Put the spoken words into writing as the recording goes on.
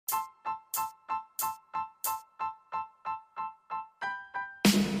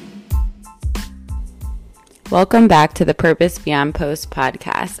Welcome back to the Purpose Beyond Post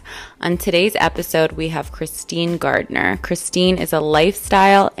podcast. On today's episode, we have Kristine Gardner. Kristine is a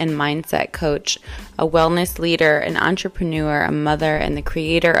lifestyle and mindset coach, a wellness leader, an entrepreneur, a mother, and the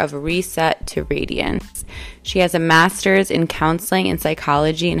creator of Reset to Radiance. She has a master's in counseling and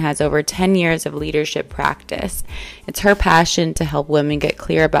psychology and has over 10 years of leadership practice. It's her passion to help women get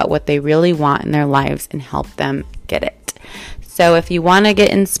clear about what they really want in their lives and help them get it. So if you want to get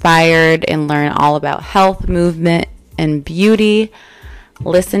inspired and learn all about health, movement, and beauty,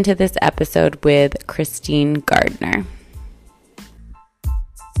 listen to this episode with Kristine Gardner.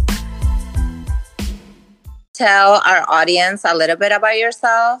 Tell our audience a little bit about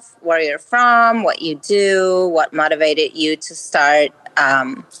yourself, where you're from, what you do, what motivated you to start,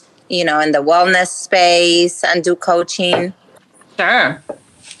 in the wellness space and do coaching.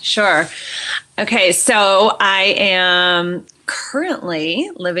 Sure. Okay, so I am currently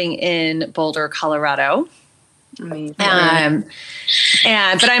living in Boulder, Colorado. Amazing.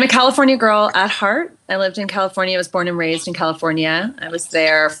 But I'm a California girl at heart. I lived in California. I was born and raised in California. I was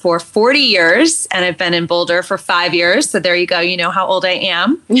there for 40 years and I've been in Boulder for 5 years. So there you go. You know how old I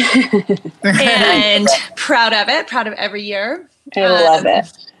am. And proud of it. Proud of every year. I love it.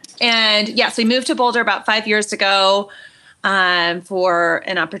 And yes, we moved to Boulder about 5 years ago. For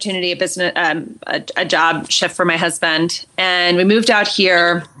an opportunity, a business, a job shift for my husband. And we moved out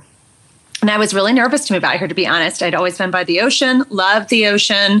here and I was really nervous to move out here, to be honest. I'd always been by the ocean, loved the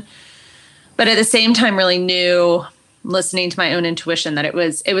ocean, but at the same time really knew, listening to my own intuition, that it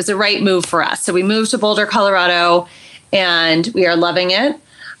was the right move for us. So we moved to Boulder, Colorado, and we are loving it.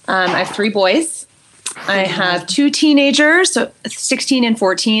 I have 3 boys. I have 2 teenagers, so 16 and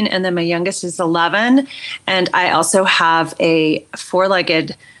 14, and then my youngest is 11. And I also have a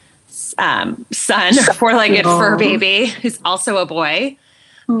 4-legged son, or 4-legged fur baby, who's also a boy,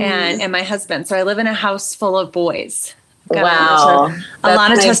 and my husband. So I live in a house full of boys. Wow. A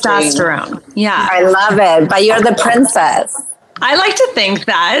lot of testosterone. Yeah. I love it. But you're the princess. I like to think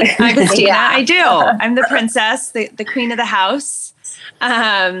that, Agostina. Yeah. I do. I'm the princess, the queen of the house.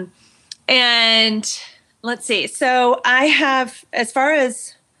 And let's see. So I have, as far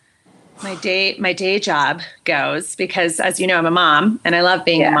as my day job goes, because as you know, I'm a mom and I love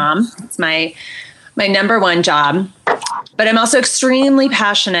being a mom. It's my number one job. But I'm also extremely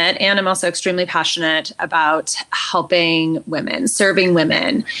passionate about helping women, serving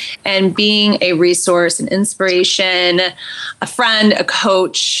women, and being a resource, an inspiration, a friend, a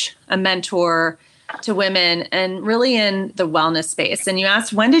coach, a mentor to women, and really in the wellness space. And you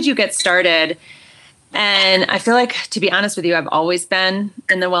asked, when did you get started? And I feel like, to be honest with you, I've always been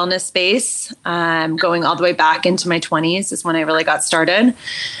in the wellness space. Going all the way back into my 20s is when I really got started.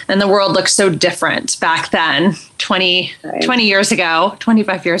 And the world looked so different back then, 20 years ago,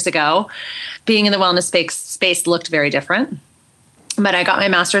 25 years ago. Being in the wellness space looked very different. But I got my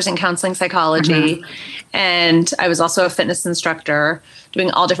master's in counseling psychology. And I was also a fitness instructor, doing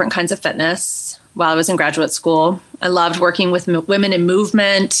all different kinds of fitness while I was in graduate school. I loved working with women in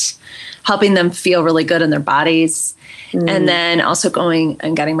movement, helping them feel really good in their bodies. And then also going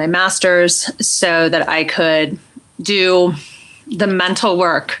and getting my master's so that I could do the mental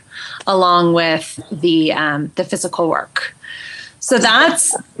work along with the physical work. So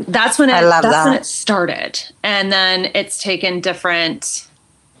that's when it started. And then it's taken different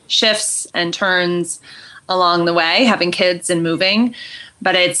shifts and turns along the way, having kids and moving.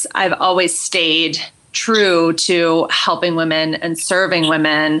 But I've always stayed true to helping women and serving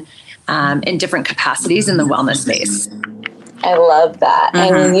women in different capacities in the wellness space. I love that.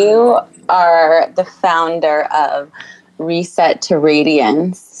 And you are the founder of Reset to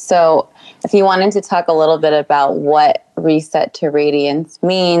Radiance. So if you wanted to talk a little bit about what Reset to Radiance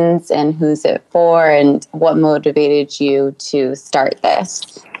means and who's it for and what motivated you to start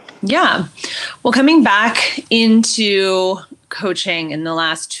this. Yeah. Well, coming back into coaching in the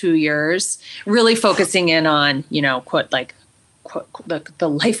last 2 years, really focusing in on, the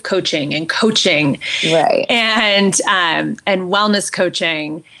life coaching and coaching, right? And wellness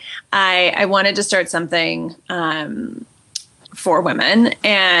coaching. I wanted to start something for women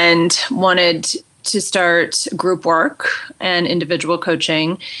and wanted to start group work and individual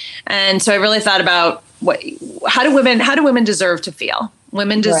coaching. And so I really thought about how do women deserve to feel?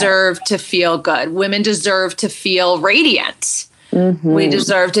 Women deserve to feel good. Women deserve to feel radiant. We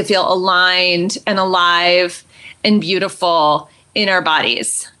deserve to feel aligned and alive and beautiful in our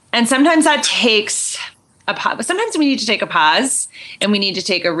bodies. And sometimes that takes a pause. Sometimes we need to take a pause and we need to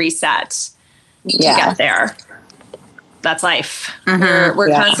take a reset to get there. That's life. We're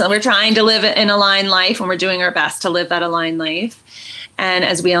constantly, we're trying to live an aligned life and we're doing our best to live that aligned life. And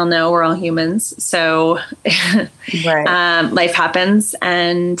as we all know, we're all humans. So life happens.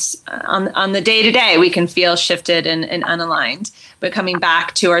 And on the day to day, we can feel shifted and unaligned. But coming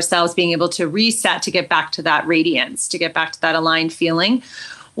back to ourselves, being able to reset, to get back to that radiance, to get back to that aligned feeling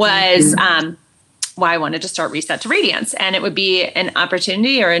was why I wanted to start Reset to Radiance. And it would be an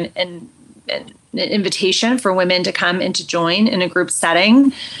opportunity or an invitation for women to come and to join in a group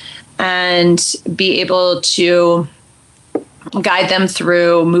setting and be able to guide them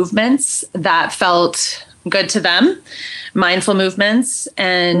through movements that felt good to them, mindful movements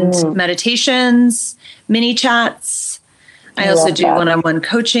and meditations, mini chats. I also do one-on-one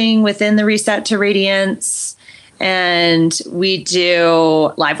coaching within the Reset to Radiance. And we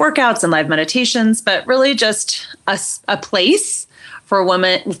do live workouts and live meditations, but really just a place for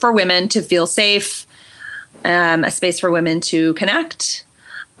women to feel safe, a space for women to connect,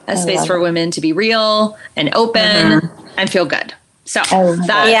 a space for women to be real and open and feel good. So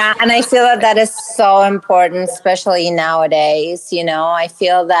and I feel that is so important, especially nowadays. I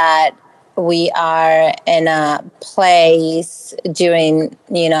feel that we are in a place during,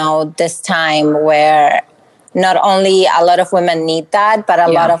 this time where not only a lot of women need that, but a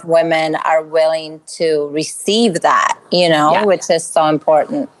lot of women are willing to receive that, which is so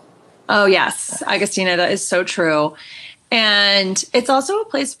important. Oh, yes. Agostina, that is so true. And it's also a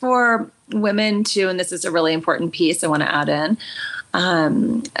place for women to, and this is a really important piece I want to add in,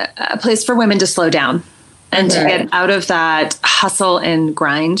 a place for women to slow down and to get out of that hustle and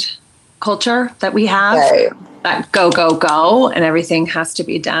grind culture that we have, that go, go, go, and everything has to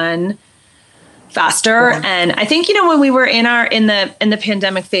be done faster. And I think, when we were in the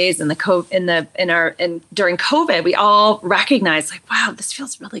pandemic phase and during COVID, we all recognized wow, this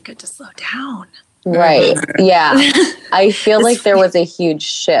feels really good to slow down. Right. Yeah. I feel like there was a huge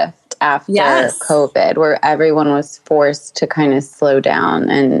shift after COVID where everyone was forced to kind of slow down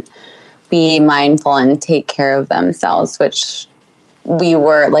and be mindful and take care of themselves, which we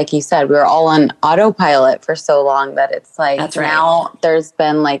were, like you said, we were all on autopilot for so long that it's like now there's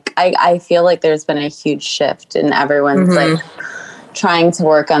been I feel like there's been a huge shift and everyone's trying to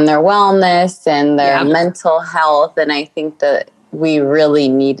work on their wellness and their mental health. And I think that we really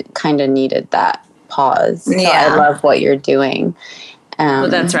needed that pause. So I love what you're doing. Well,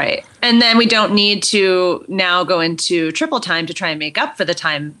 that's right. And then we don't need to now go into triple time to try and make up for the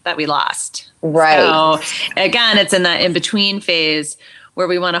time that we lost. Right. So again, it's in that in-between phase where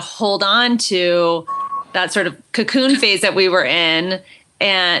we want to hold on to that sort of cocoon phase that we were in.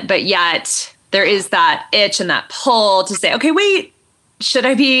 But yet there is that itch and that pull to say, okay, wait, should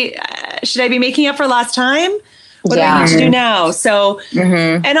I be making up for lost time? What do I need to do now? So,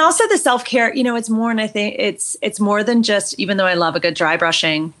 and also the self-care, it's more, and I think it's more than just, even though I love a good dry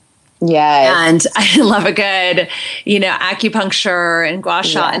brushing. Yes. And I love a good, acupuncture and gua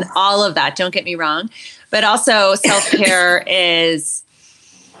sha and all of that. Don't get me wrong. But also self-care is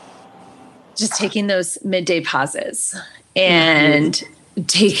just taking those midday pauses and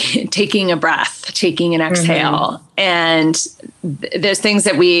taking a breath, taking an exhale. And there's things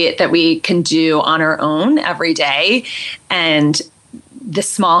that we can do on our own every day. And the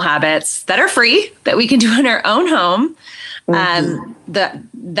small habits that are free that we can do in our own home.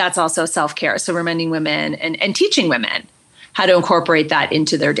 That's also self-care. So reminding women and teaching women how to incorporate that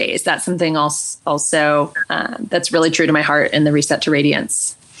into their days. That's something also that's really true to my heart in the Reset to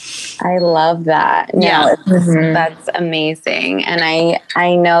Radiance. I love that. That's amazing. And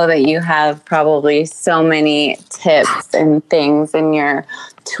I know that you have probably so many tips and things in your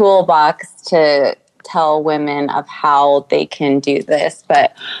toolbox to tell women of how they can do this.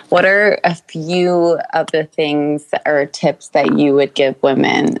 But what are a few of the things or tips that you would give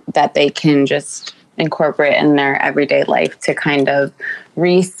women that they can just incorporate in their everyday life to kind of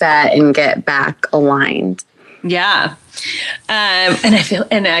reset and get back aligned? Yeah. What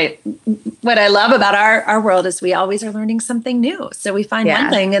I love about our world is we always are learning something new. So we find one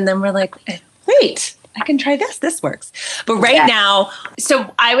thing and then we're like, wait, I can try this. This works. But now,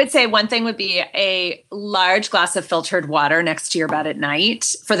 so I would say one thing would be a large glass of filtered water next to your bed at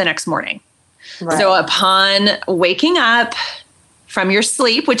night for the next morning. Right. So upon waking up from your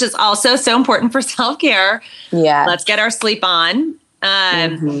sleep, which is also so important for self-care. Yeah. Let's get our sleep on.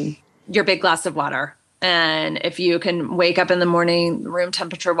 Your big glass of water. And if you can wake up in the morning, room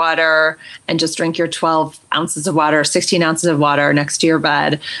temperature water, and just drink your 12 ounces of water, 16 ounces of water next to your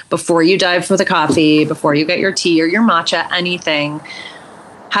bed before you dive for the coffee, before you get your tea or your matcha, anything,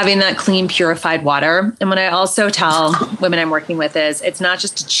 having that clean, purified water. And what I also tell women I'm working with is it's not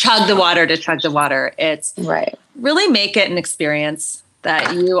just to chug the water. It's really make it an experience.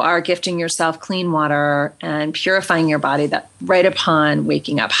 that you are gifting yourself clean water and purifying your body that right upon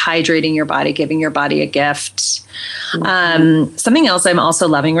waking up, hydrating your body, giving your body a gift. Something else I'm also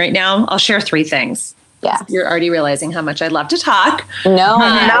loving right now, I'll share 3 things. Yeah. You're already realizing how much I love to talk. No,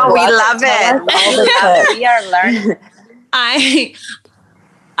 we love it. We are learning.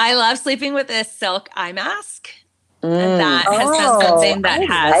 I love sleeping with a silk eye mask. And that has been something that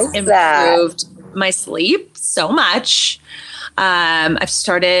has improved my sleep so much. I've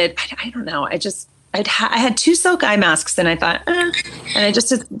started, I don't know. I had 2 silk eye masks and I thought, and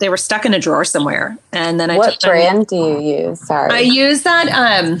they were stuck in a drawer somewhere. And then what brand do you use? Sorry. I use that.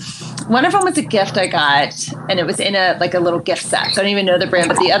 One of them was a gift I got and it was in a little gift set. So I don't even know the brand,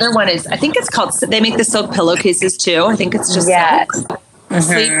 but the other one is, I think it's called, they make the silk pillowcases too. I think it's just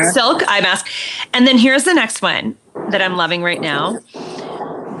sleep silk eye mask. And then here's the next one that I'm loving right now.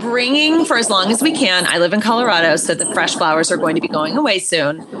 Bringing for as long as we can. I live in Colorado, so the fresh flowers are going to be going away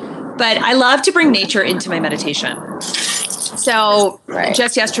soon. But I love to bring nature into my meditation. So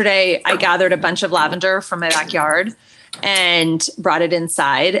just yesterday, I gathered a bunch of lavender from my backyard and brought it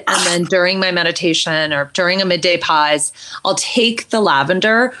inside. And then during my meditation or during a midday pause, I'll take the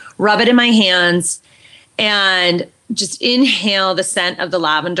lavender, rub it in my hands, and just inhale the scent of the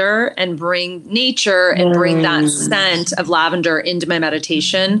lavender and bring nature and bring that scent of lavender into my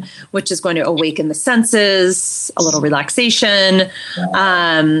meditation, which is going to awaken the senses, a little relaxation,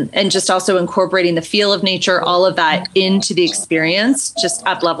 and just also incorporating the feel of nature, all of that into the experience just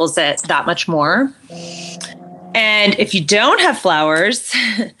up levels it that much more. And if you don't have flowers,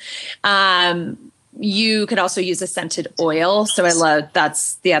 you could also use a scented oil. So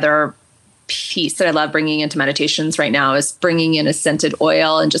that's the other piece that I love bringing into meditations right now is bringing in a scented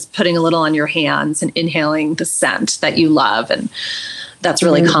oil and just putting a little on your hands and inhaling the scent that you love. And that's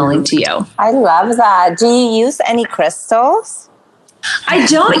really calling to you. I love that. Do you use any crystals? I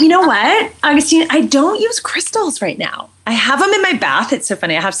don't. You know what, Agostina? I don't use crystals right now. I have them in my bath. It's so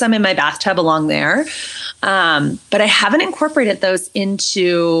funny. I have some in my bathtub along there. But I haven't incorporated those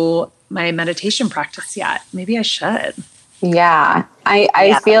into my meditation practice yet. Maybe I should. Yeah.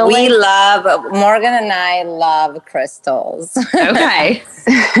 I feel Morgan and I love crystals. Okay.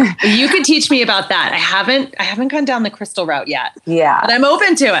 You could teach me about that. I haven't gone down the crystal route yet. Yeah. But I'm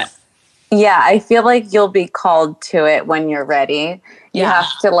open to it. Yeah. I feel like you'll be called to it when you're ready. You have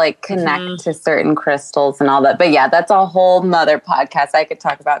to connect to certain crystals and all that. But yeah, that's a whole nother podcast. I could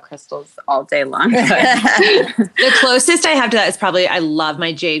talk about crystals all day long. The closest I have to that is probably, I love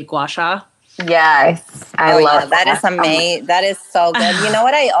my jade gua sha. Yes, I love that. Is amazing. That is so good. You know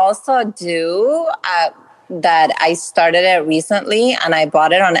what I also do that I started it recently and I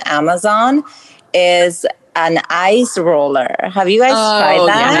bought it on Amazon is an ice roller. Have you guys tried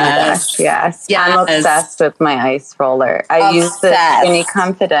that? Yes. I'm obsessed with my ice roller. I use the Skinny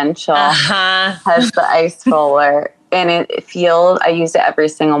Confidential has the ice roller and I use it every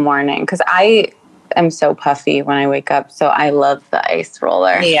single morning because I'm so puffy when I wake up. So I love the ice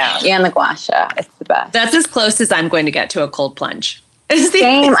roller. Yeah. And the gua sha. It's the best. That's as close as I'm going to get to a cold plunge.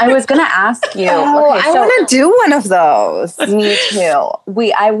 Same. I was going to ask you. I want to do one of those. Me too.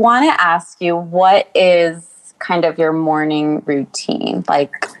 I want to ask you, what is kind of your morning routine?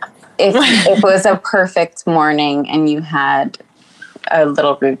 Like if it was a perfect morning and you had a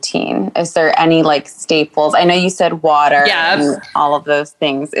little routine, is there any staples? I know you said water and all of those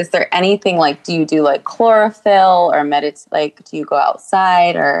things. Is there anything do you do chlorophyll or meditate? Do you go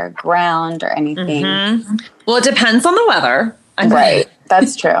outside or ground or anything? Well, it depends on the weather. Right.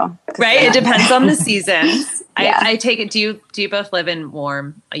 That's true. Right. It depends on the seasons. I take it. Do you both live in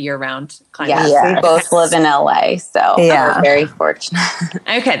warm year round climate? Yes, we both live in LA. So we're very fortunate.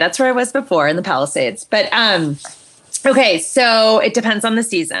 Okay. That's where I was before in the Palisades. But, okay, so it depends on the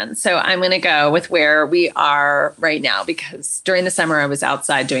season. So I'm going to go with where we are right now because during the summer I was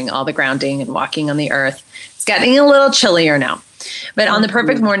outside doing all the grounding and walking on the earth. It's getting a little chillier now. But on the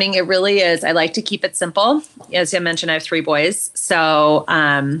perfect morning, it really is. I like to keep it simple. As I mentioned, I have 3 boys. So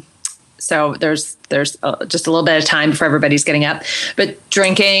there's just a little bit of time before everybody's getting up. But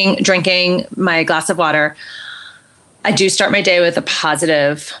drinking my glass of water. I do start my day with a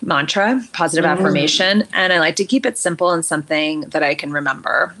positive mantra, positive affirmation, and I like to keep it simple and something that I can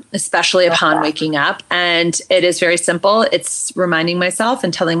remember, especially upon waking up. And it is very simple. It's reminding myself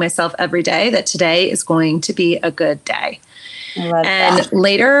and telling myself every day that today is going to be a good day. And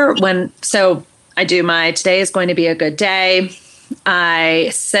later I do my today is going to be a good day. I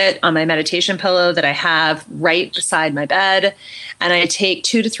sit on my meditation pillow that I have right beside my bed, and I take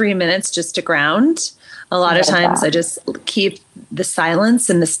 2 to 3 minutes just to ground. A lot of times I just keep the silence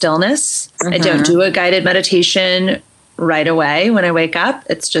and the stillness. I don't do a guided meditation right away when I wake up.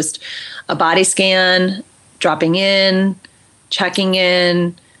 It's just a body scan, dropping in, checking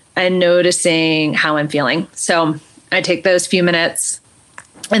in, and noticing how I'm feeling. So I take those few minutes,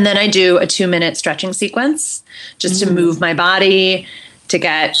 and then I do a 2-minute stretching sequence just to move my body, to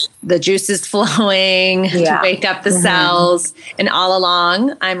get the juices flowing, to wake up the cells. And all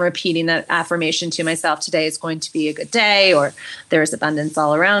along, I'm repeating that affirmation to myself. Today is going to be a good day, or there's abundance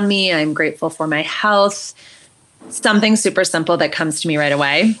all around me. I'm grateful for my health. Something super simple that comes to me right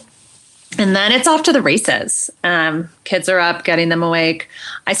away. And then it's off to the races. Kids are up, getting them awake.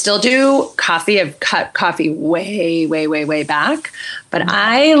 I still do coffee. I've cut coffee way, way, way, way back, but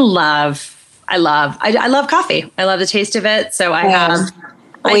I love coffee. I love the taste of it. So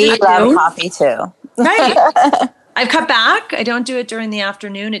we love coffee too. Right. I've cut back. I don't do it during the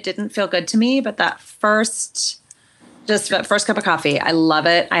afternoon. It didn't feel good to me, but that first cup of coffee, I love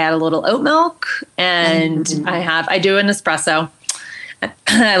it. I add a little oat milk, and I do an espresso.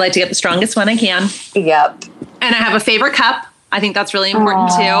 I like to get the strongest one I can. Yep. And I have a favorite cup. I think that's really important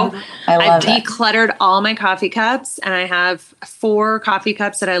too. I've decluttered all my coffee cups, and I have 4 coffee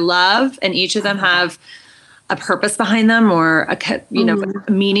cups that I love, and each of them have a purpose behind them, or a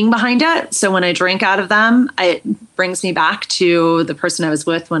meaning behind it. So when I drink out of them, it brings me back to the person I was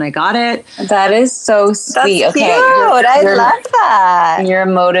with when I got it. That is so sweet. That's okay, cute. I love that. You're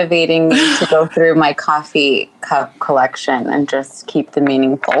motivating me to go through my coffee cup collection and just keep the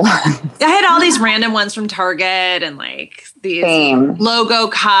meaningful ones. I had all these random ones from Target and like these logo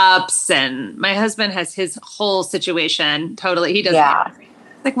cups, and my husband has his whole situation totally. He doesn't.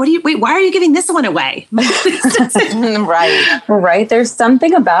 Like, why are you giving this one away? Right. There's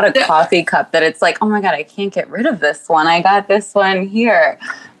something about a coffee cup that it's like, oh my God, I can't get rid of this one. I got this one here.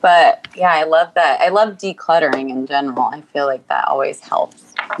 But yeah, I love that. I love decluttering in general. I feel like that always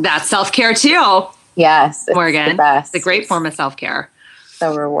helps. That's self-care too. Yes. Morgan. The best. It's a great form of self-care.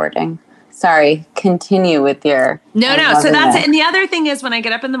 So rewarding. Sorry, continue with your... No. So that's it. And the other thing is when I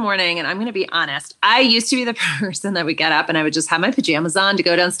get up in the morning, and I'm going to be honest, I used to be the person that would get up and I would just have my pajamas on to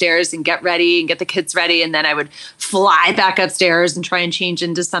go downstairs and get ready and get the kids ready. And then I would fly back upstairs and try and change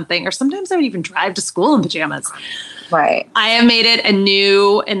into something. Or sometimes I would even drive to school in pajamas. Right. I have made it a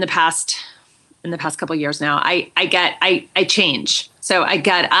new in the past couple of years now. I change. So I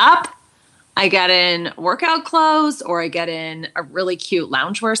get up, I get in workout clothes, or I get in a really cute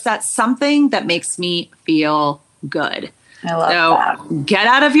loungewear set, something that makes me feel good. I love that. Get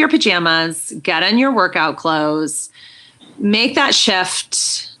out of your pajamas, get in your workout clothes, make that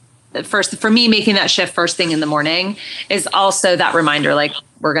shift. First, for me, making that shift first thing in the morning is also that reminder, like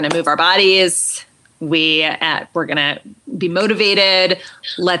we're going to move our bodies. We're going to be motivated.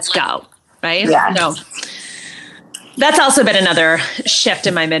 Let's go. Right. Yeah. So that's also been another shift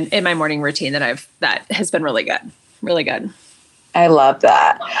in my morning routine that has been really good. Really good. I love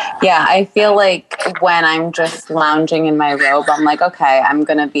that. Yeah, I feel like when I'm just lounging in my robe, I'm like, okay, I'm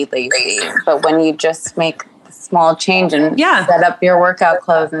going to be lazy. But when you just make a small change and set up your workout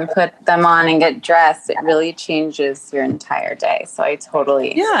clothes and put them on and get dressed, it really changes your entire day. So I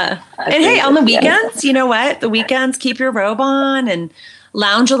totally And hey, on the weekends, you know what? The weekends, keep your robe on and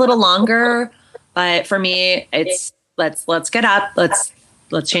lounge a little longer. But for me, it's let's get up. Let's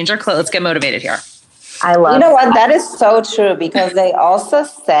change our clothes. Let's get motivated here. I love. You know what? That is so true, because they also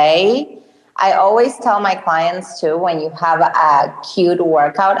say, I always tell my clients too, when you have a cute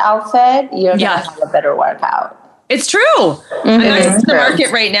workout outfit, you're going to have a better workout. It's true. I'm in the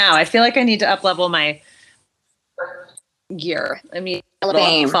market right now. I feel like I need to up level my gear. I mean, a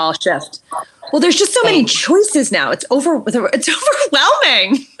little fall shift. Well, there's just so many choices now. It's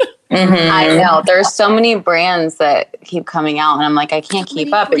overwhelming. I know. There's so many brands that keep coming out, and I'm like, I can't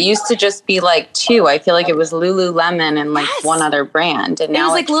keep up. It used to just be like 2. I feel like it was Lululemon and like one other brand, and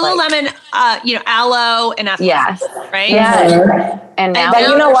now it was like Lululemon, aloe and athletic, right? Yes. And now, but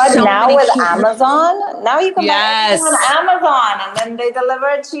you know what? Now with Amazon, now you can buy it on Amazon, and then they deliver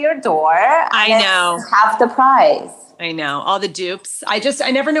it to your door. I know. It's half the price. I know. All the dupes. I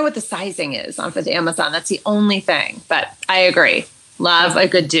never know what the sizing is on Amazon. That's the only thing. But I agree. Love a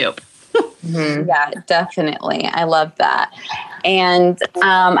good dupe. Yeah, definitely. I love that. And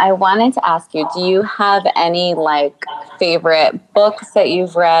I wanted to ask you, do you have any like favorite books that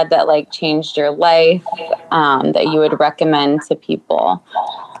you've read that like changed your life that you would recommend to people?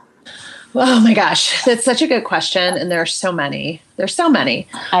 Oh my gosh, that's such a good question. And there are so many. There's so many.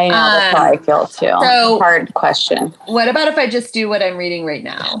 I know, that's how I feel too. So, hard question. What about if I just do what I'm reading right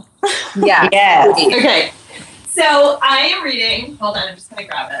now? Yeah. Okay. So I am reading, hold on, I'm just going to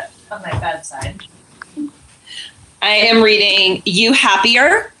grab it on my bedside. I am reading You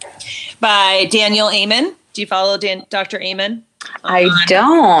Happier by Daniel Amen. Do you follow Dr. Amen? I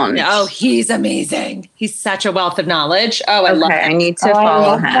don't. Oh, he's amazing. He's such a wealth of knowledge. Oh, I love it. I need to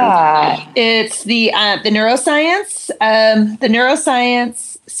follow him. That. It's the neuroscience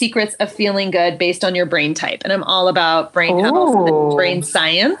secrets of feeling good based on your brain type. And I'm all about brain health and brain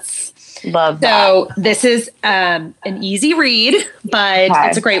science. Love that. So this is an easy read, but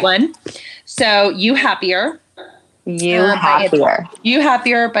it's a great one. So You Happier. You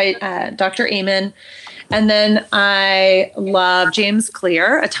Happier by Dr. Amen. And then I love James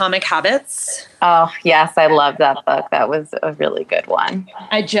Clear, Atomic Habits. Oh, yes. I love that book. That was a really good one.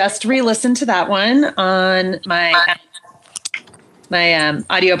 I just re-listened to that one on my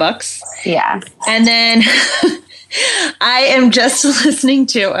audiobooks. Yeah. And then I am just listening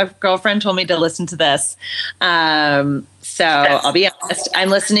to, a girlfriend told me to listen to this. So I'll be honest. I'm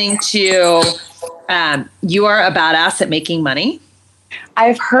listening to You Are a Badass at Making Money.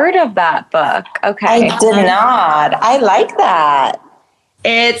 I've heard of that book. Okay. I did not. I like that.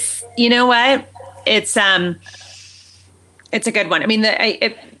 It's, you know what? It's a good one. I mean,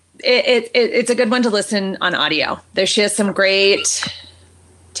 it's a good one to listen on audio. There's just some great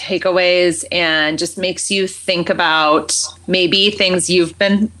takeaways and just makes you think about maybe things you've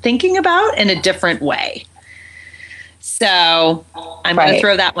been thinking about in a different way. So I'm going to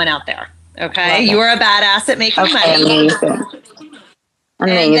throw that one out there. Okay. You are a badass at making money.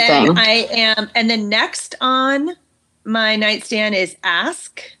 Amazing. And then next on my nightstand is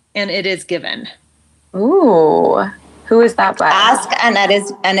Ask and It Is Given. Ooh. Who is that by? Ask and it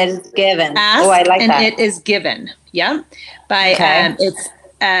is given. Ask I like and that. It Is Given. Yeah. By it's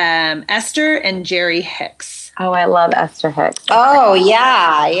Esther and Jerry Hicks. Oh, I love Esther Hicks. Oh,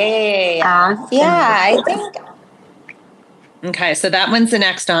 yeah. I think. Okay, so that one's the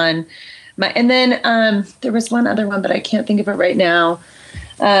next on my, and then there was one other one, but I can't think of it right now.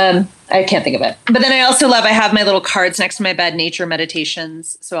 I can't think of it. But then I have my little cards next to my bed, nature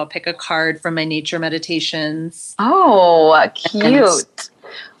meditations. So I'll pick a card from my nature meditations. Oh, cute.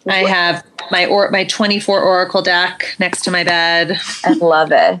 I have my 24 Oracle deck next to my bed. I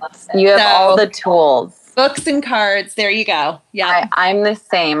love it. You have all the tools. Books and cards. There you go. Yeah. I'm the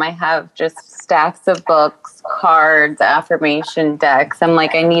same. I have just stacks of books, cards, affirmation decks. I'm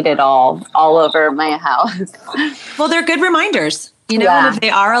like, I need it all over my house. Well, they're good reminders. You know, and if they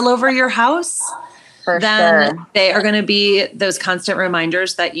are all over your house, then they are going to be those constant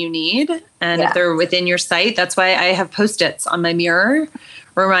reminders that you need. And if they're within your sight, that's why I have Post-its on my mirror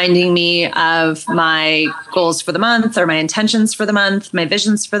reminding me of my goals for the month or my intentions for the month, my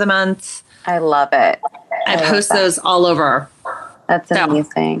visions for the month. I love it. I post those all over. That's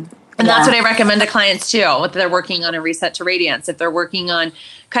amazing. And that's what I recommend to clients too, if they're working on a reset to radiance, if they're working on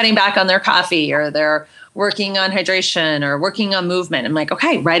cutting back on their coffee or they're working on hydration or working on movement. I'm like,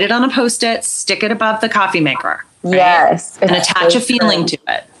 okay, write it on a Post-it, stick it above the coffee maker. Right? Yes. And attach a feeling to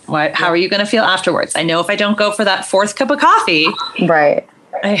it. How are you going to feel afterwards? I know if I don't go for that fourth cup of coffee. Right.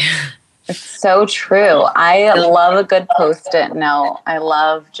 It's so true. I love a good Post-it note. I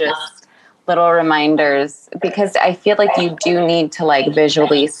love just little reminders because I feel like you do need to like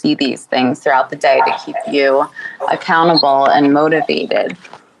visually see these things throughout the day to keep you accountable and motivated.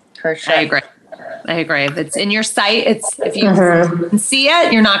 For sure. I agree. If it's in your sight, if you can see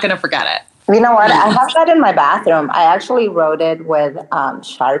it, you're not going to forget it. You know what? I have that in my bathroom. I actually wrote it with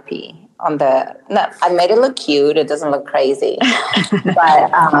Sharpie on I made it look cute. It doesn't look crazy.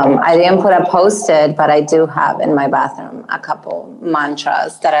 But I didn't put a Post-it, but I do have in my bathroom a couple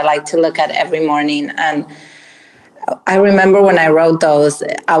mantras that I like to look at every morning. And I remember when I wrote those,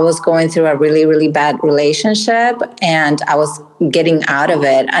 I was going through a really, really bad relationship and I was getting out of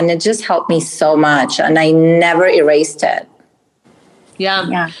it. And it just helped me so much. And I never erased it.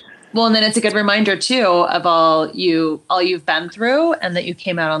 Yeah. Well, and then it's a good reminder too of all you've been through and that you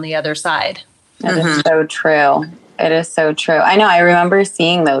came out on the other side. That is so true. It is so true. I know. I remember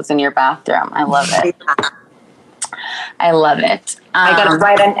seeing those in your bathroom. I love it. I love it.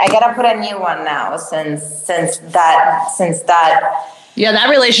 I gotta put a new one now since that. Yeah, that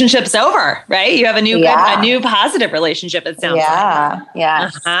relationship's over, right? You have a new positive relationship. It sounds like.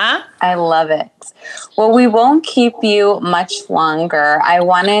 Yeah. I love it. Well, we won't keep you much longer. I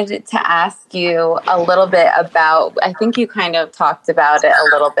wanted to ask you a little bit about. I think you kind of talked about it a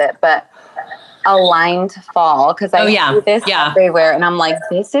little bit, but aligned fall, because I see this everywhere and I'm like,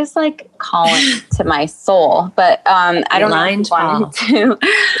 this is like calling to my soul. But I don't know if you wanted to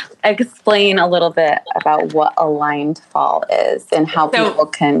explain a little bit about what aligned fall is and how people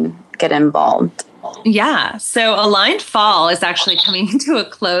can get involved. Yeah. So Aligned Fall is actually coming to a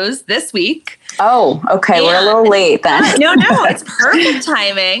close this week. Oh, okay. We're a little late then. No, it's perfect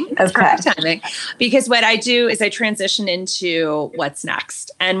timing. It's perfect timing. Because what I do is I transition into what's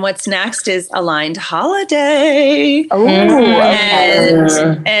next. And what's next is Aligned Holiday. Oh, and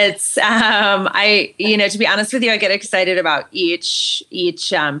it's, to be honest with you, I get excited about each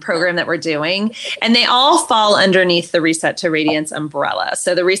program that we're doing. And they all fall underneath the Reset to Radiance umbrella.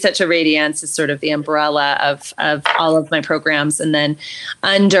 So the Reset to Radiance is sort of the umbrella of all of my programs. And then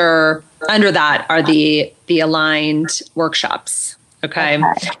under that are the aligned workshops. Okay.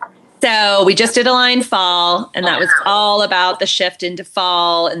 So we just did Aligned Fall, and that was all about the shift into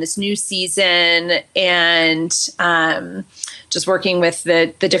fall and this new season, and just working with the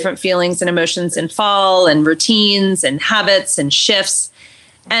different feelings and emotions in fall and routines and habits and shifts.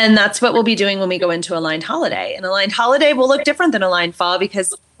 And that's what we'll be doing when we go into Aligned Holiday. And Aligned Holiday will look different than Aligned Fall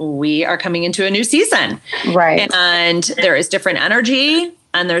because we are coming into a new season. Right. And there is different energy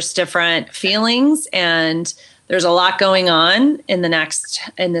and there's different feelings, and there's a lot going on in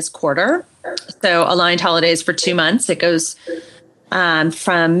this quarter. So Aligned Holidays for 2 months. It goes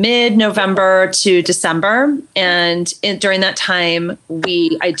from mid-November to December. And during that time,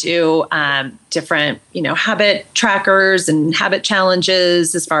 I do different, habit trackers and habit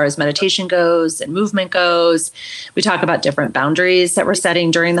challenges as far as meditation goes and movement goes. We talk about different boundaries that we're setting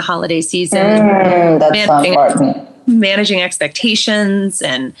during the holiday season. That's so important. Managing expectations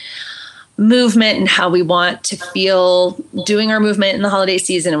and movement and how we want to feel doing our movement in the holiday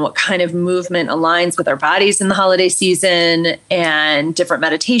season and what kind of movement aligns with our bodies in the holiday season, and different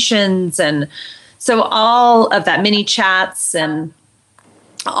meditations. And so all of that, mini chats, and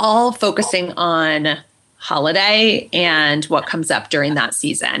all focusing on holiday and what comes up during that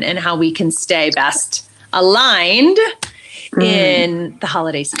season and how we can stay best aligned in the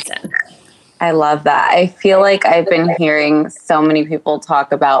holiday season. I love that. I feel like I've been hearing so many people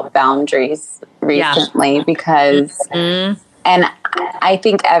talk about boundaries recently because, and I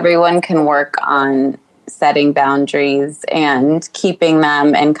think everyone can work on setting boundaries and keeping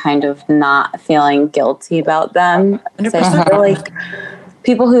them and kind of not feeling guilty about them. So I feel like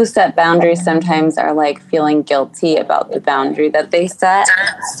people who set boundaries sometimes are like feeling guilty about the boundary that they set.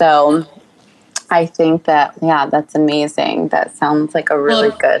 So I think that, that's amazing. That sounds like a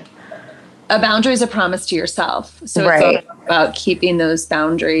really good. A boundary is a promise to yourself. So it's about keeping those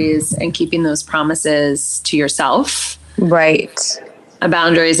boundaries and keeping those promises to yourself. Right. A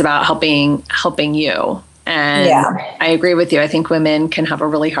boundary is about helping you. And I agree with you. I think women can have a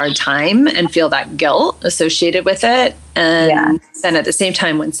really hard time and feel that guilt associated with it. And then at the same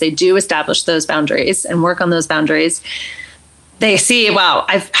time, once they do establish those boundaries and work on those boundaries, they see,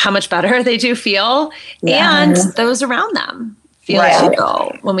 how much better they do feel. Yeah. And those around them feel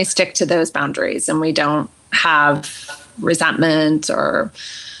too when we stick to those boundaries and we don't have resentment or...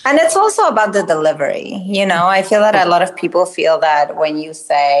 And it's also about the delivery. I feel that a lot of people feel that when you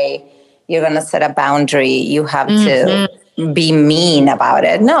say you're going to set a boundary, you have to be mean about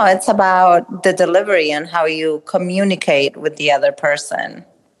it. No, it's about the delivery and how you communicate with the other person.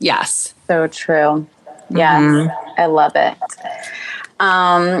 Yes. So true. Yes. I love it.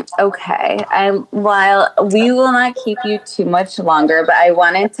 Okay. While we will not keep you too much longer, but I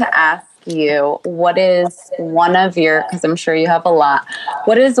wanted to ask you, what is one of your, because I'm sure you have a lot,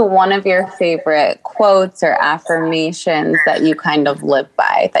 what is one of your favorite quotes or affirmations that you kind of live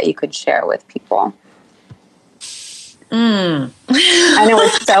by that you could share with people? I know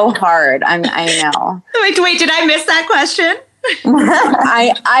it's so hard. I know. Wait, did I miss that question?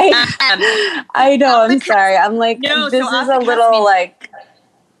 I know. I'm sorry. I'm like, no, this is a little like.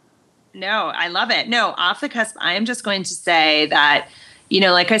 No, I love it. No, off the cusp, I am just going to say that,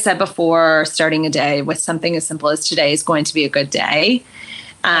 like I said before, starting a day with something as simple as today is going to be a good day.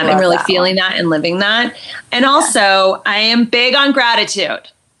 And really feeling that and living that. And also, I am big on gratitude.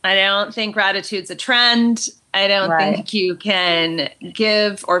 I don't think gratitude's a trend. I don't think you can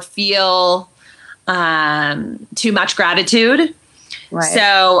give or feel too much gratitude. Right.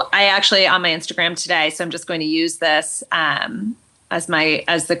 So I actually on my Instagram today, so I'm just going to use this as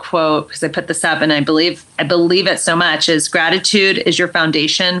the quote, because I put this up and I believe it so much, is gratitude is your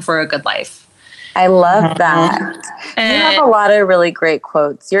foundation for a good life. I love that. And you have a lot of really great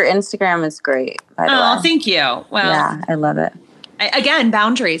quotes. Your Instagram is great, by the way. Oh, thank you. Well, yeah, I love it. Again,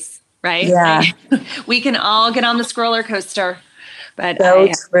 boundaries, right? Yeah. We can all get on the roller coaster, but so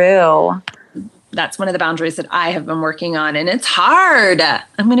true. That's one of the boundaries that I have been working on. And it's hard.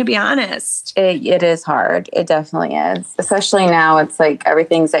 I'm going to be honest. It is hard. It definitely is. Especially now, it's like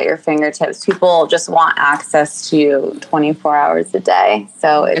everything's at your fingertips. People just want access to you 24 hours a day.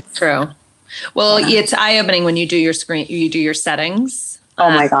 So it's true. Well, it's eye-opening when you do your settings Oh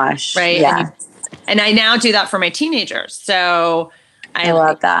my gosh. Right. Yeah. And I now do that for my teenagers. So I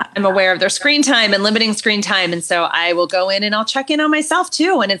love that. I'm aware of their screen time and limiting screen time. And so I will go in and I'll check in on myself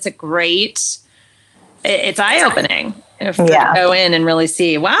too. And it's it's eye-opening if you go in and really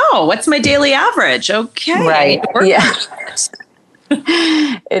see, wow, what's my daily average? Okay. Right. Yeah.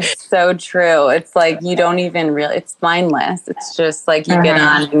 It's so true. It's like you don't even really, it's mindless. It's just like you get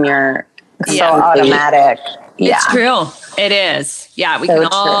on and you're so automatic. Yeah. It's true. It is. Yeah. We So can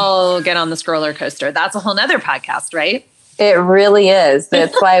all get on this roller coaster. That's a whole nother podcast, right? It really is.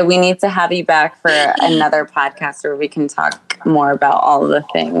 That's why we need to have you back for another podcast where we can talk more about all of the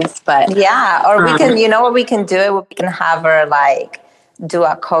things. But yeah, or we can, you know what we can do? We can have her like do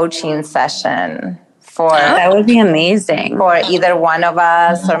a coaching session for that would be amazing for either one of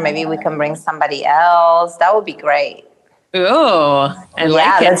us, or maybe we can bring somebody else. That would be great. Ooh, I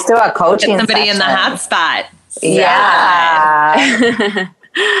like it. Let's do a coaching Get somebody session. in the hot spot. Yeah.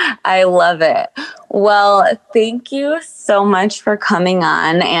 I love it. Well, thank you so much for coming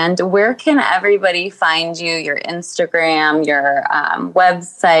on. And where can everybody find you? Your Instagram, your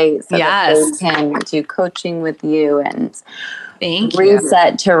website, so that they can do coaching with you and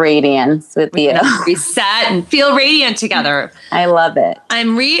reset to radiance with you. Reset and feel radiant together. I love it.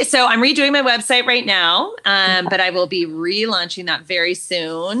 I'm redoing my website right now, but I will be relaunching that very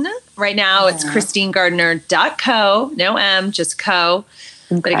soon. Right now, it's KristineGardner.co, no M, just co.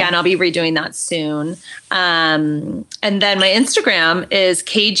 Okay. But again, I'll be redoing that soon. And then my Instagram is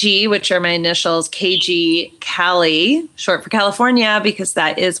KG, which are my initials, KG Cali, short for California, because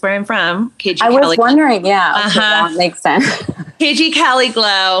that is where I'm from. KG I was wondering, that makes sense. KG Cali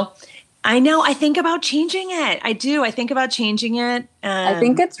Glow. I know. I think about changing it. I do. I think about changing it. I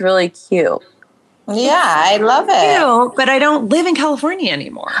think it's really cute. Yeah, I love it. But I don't live in California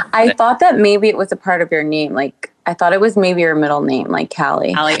anymore. I thought that maybe it was a part of your name. Like, I thought it was maybe your middle name, like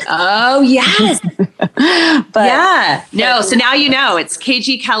Callie. Oh, yes. But no. So now you know it's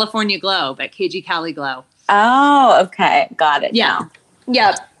KG California Glow, but KG Cali Glow. Oh, okay. Got it. Yeah.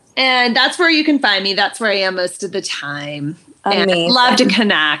 Yep. And that's where you can find me. That's where I am most of the time. Amazing. And I love to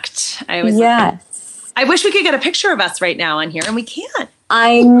connect. I wish we could get a picture of us right now on here, and we can't.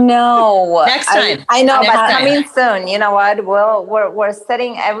 I know. Next time. I know, but coming soon. You know what? We're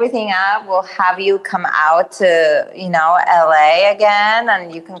setting everything up. We'll have you come out to, LA again,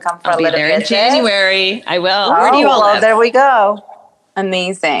 and you can come for a little bit. In January. I will. Oh, where do you all live? There we go.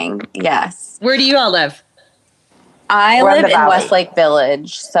 Amazing. Yes. Where do you all live? I live in Westlake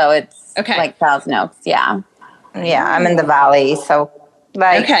Village, so it's like Thousand Oaks. Yeah. Yeah, I'm in the Valley, so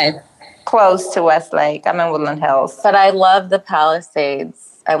close to Westlake. I'm in Woodland Hills. But I love the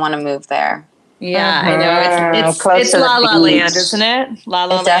Palisades. I want to move there. Yeah, I know. It's La La Land, isn't it? La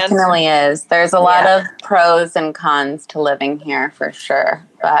La Land. It definitely is. There's a lot of pros and cons to living here for sure.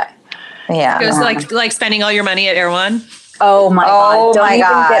 But it's like spending all your money at Erewhon. Oh my God. Don't even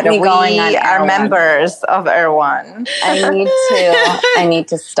get me going on We are members of Erewhon. I need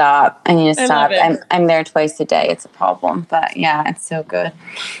to stop. I'm there twice a day. It's a problem. But yeah, it's so good.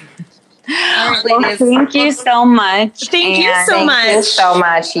 All right, well, thank you so much. Thank you so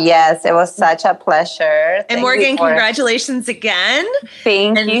much. Yes, it was such a pleasure. And Morgan, congratulations again.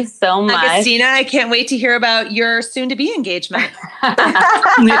 Thank you so much. Agostina, I can't wait to hear about your soon-to-be engagement.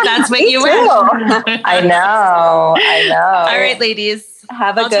 That's what you want. I know. All right, ladies.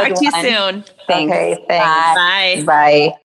 Have a good one. I'll talk to you soon. Thanks. Okay, thanks. Bye. Bye.